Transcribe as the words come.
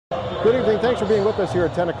Good evening. Thanks for being with us here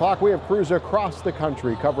at 10 o'clock. We have crews across the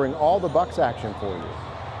country covering all the Bucks action for you.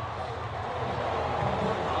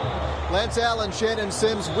 Lance Allen, Shannon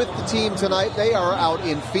Sims with the team tonight. They are out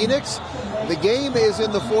in Phoenix. The game is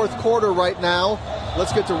in the fourth quarter right now.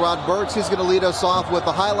 Let's get to Rod Burks. He's going to lead us off with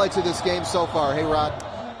the highlights of this game so far. Hey, Rod.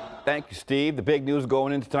 Thank you, Steve. The big news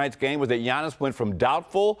going into tonight's game was that Giannis went from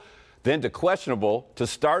doubtful, then to questionable, to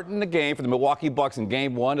starting the game for the Milwaukee Bucks in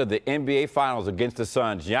Game 1 of the NBA Finals against the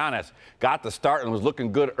Suns. Giannis got the start and was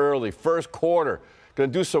looking good early. First quarter,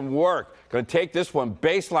 going to do some work. Going to take this one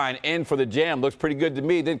baseline in for the jam. Looks pretty good to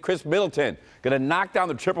me. Then Chris Middleton going to knock down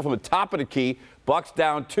the triple from the top of the key. Bucks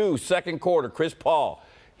down 2. Second quarter, Chris Paul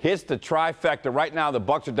hits the trifecta. Right now, the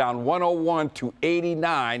Bucks are down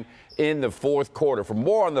 101-89 in the fourth quarter. For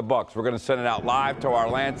more on the Bucks, we're going to send it out live to our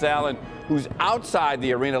Lance Allen, who's outside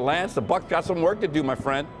the arena. Lance, the Bucks got some work to do, my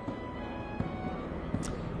friend.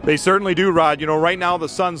 They certainly do, Rod. You know, right now the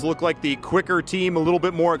Suns look like the quicker team, a little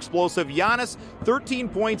bit more explosive. Giannis, 13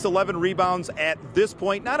 points, 11 rebounds at this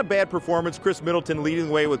point. Not a bad performance. Chris Middleton leading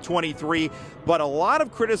the way with 23, but a lot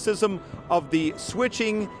of criticism of the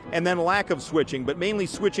switching and then lack of switching, but mainly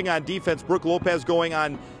switching on defense. Brook Lopez going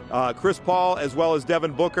on Chris Paul as well as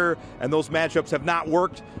Devin Booker, and those matchups have not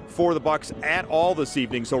worked for the Bucks at all this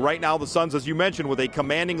evening. So right now the Suns, as you mentioned, with a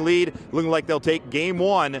commanding lead, looking like they'll take Game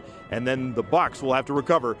 1, and then the Bucks will have to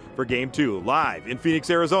recover for Game 2. Live in Phoenix,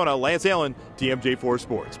 Arizona, Lance Allen, TMJ4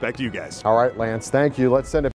 Sports. Back to you guys. All right, Lance, thank you. Let's send it